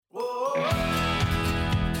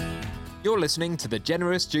You're listening to the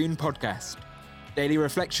Generous June podcast. Daily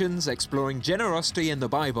reflections exploring generosity in the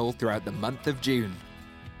Bible throughout the month of June.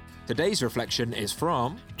 Today's reflection is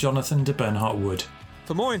from Jonathan de Bernhardt Wood.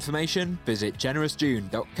 For more information, visit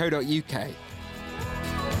generousjune.co.uk.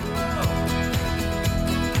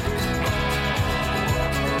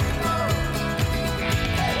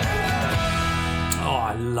 Oh,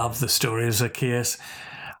 I love the story of Zacchaeus.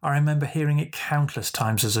 I remember hearing it countless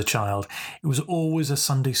times as a child. It was always a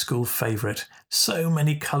Sunday school favourite. So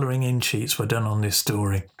many colouring in sheets were done on this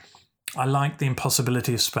story. I liked the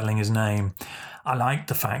impossibility of spelling his name. I liked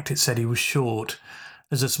the fact it said he was short.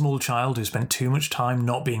 As a small child who spent too much time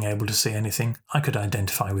not being able to see anything, I could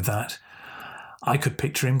identify with that. I could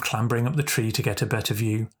picture him clambering up the tree to get a better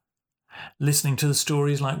view. Listening to the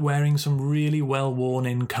story is like wearing some really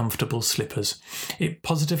well-worn-in comfortable slippers. It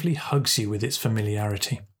positively hugs you with its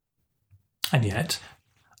familiarity. And yet,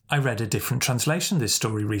 I read a different translation of this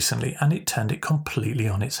story recently, and it turned it completely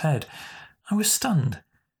on its head. I was stunned.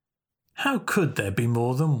 How could there be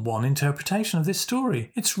more than one interpretation of this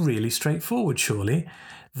story? It's really straightforward, surely.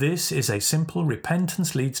 This is a simple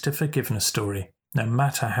repentance leads to forgiveness story, no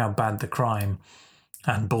matter how bad the crime.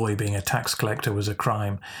 And boy, being a tax collector was a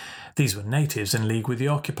crime. These were natives in league with the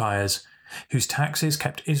occupiers, whose taxes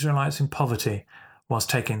kept Israelites in poverty, whilst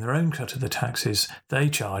taking their own cut of the taxes they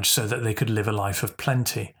charged so that they could live a life of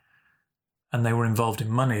plenty. And they were involved in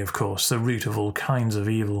money, of course, the root of all kinds of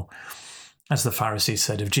evil. As the Pharisees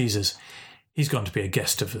said of Jesus, he's gone to be a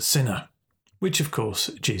guest of a sinner, which of course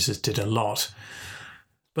Jesus did a lot.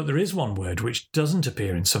 But there is one word which doesn't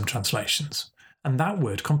appear in some translations, and that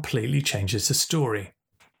word completely changes the story,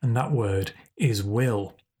 and that word is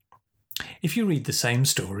will. If you read the same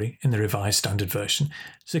story in the Revised Standard Version,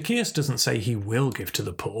 Zacchaeus doesn't say he will give to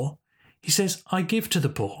the poor. He says, I give to the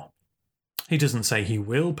poor. He doesn't say he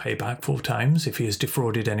will pay back 4 times if he has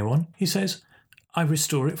defrauded anyone. He says, I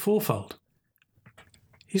restore it fourfold.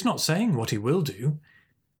 He's not saying what he will do.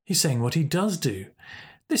 He's saying what he does do.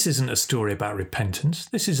 This isn't a story about repentance.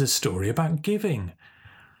 This is a story about giving.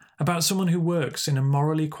 About someone who works in a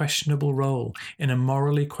morally questionable role, in a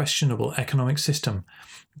morally questionable economic system,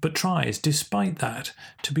 but tries, despite that,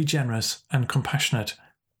 to be generous and compassionate.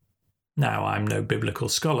 Now, I'm no biblical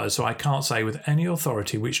scholar, so I can't say with any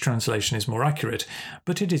authority which translation is more accurate,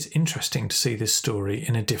 but it is interesting to see this story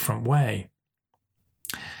in a different way.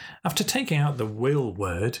 After taking out the will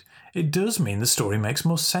word, it does mean the story makes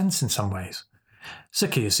more sense in some ways.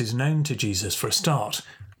 Zacchaeus is known to Jesus for a start.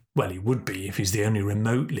 Well, he would be if he's the only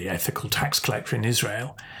remotely ethical tax collector in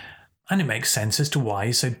Israel. And it makes sense as to why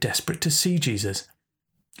he's so desperate to see Jesus.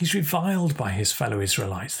 He's reviled by his fellow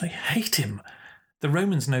Israelites. They hate him. The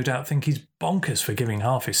Romans no doubt think he's bonkers for giving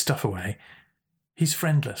half his stuff away. He's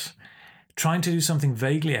friendless, trying to do something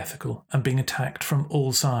vaguely ethical and being attacked from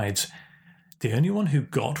all sides. The only one who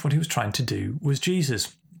got what he was trying to do was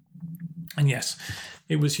Jesus. And yes,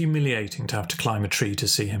 it was humiliating to have to climb a tree to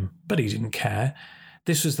see him, but he didn't care.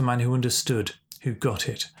 This was the man who understood, who got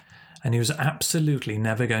it, and he was absolutely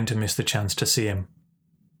never going to miss the chance to see him.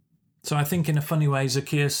 So I think in a funny way,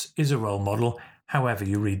 Zacchaeus is a role model, however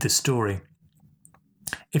you read this story.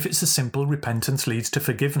 If it's a simple repentance leads to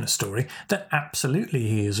forgiveness story, then absolutely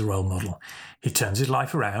he is a role model. He turns his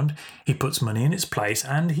life around, he puts money in its place,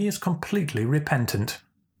 and he is completely repentant.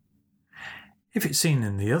 If it's seen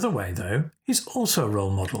in the other way, though, he's also a role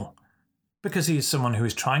model, because he is someone who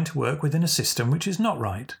is trying to work within a system which is not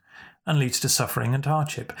right and leads to suffering and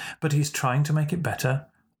hardship, but he's trying to make it better,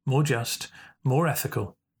 more just, more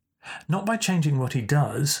ethical, not by changing what he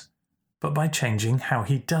does, but by changing how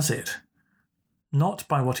he does it. Not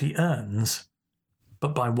by what he earns,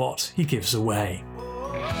 but by what he gives away.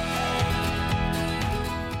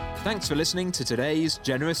 Thanks for listening to today's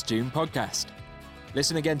Generous June podcast.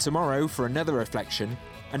 Listen again tomorrow for another reflection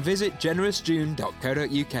and visit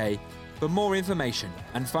generousjune.co.uk for more information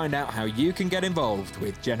and find out how you can get involved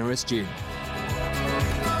with Generous June.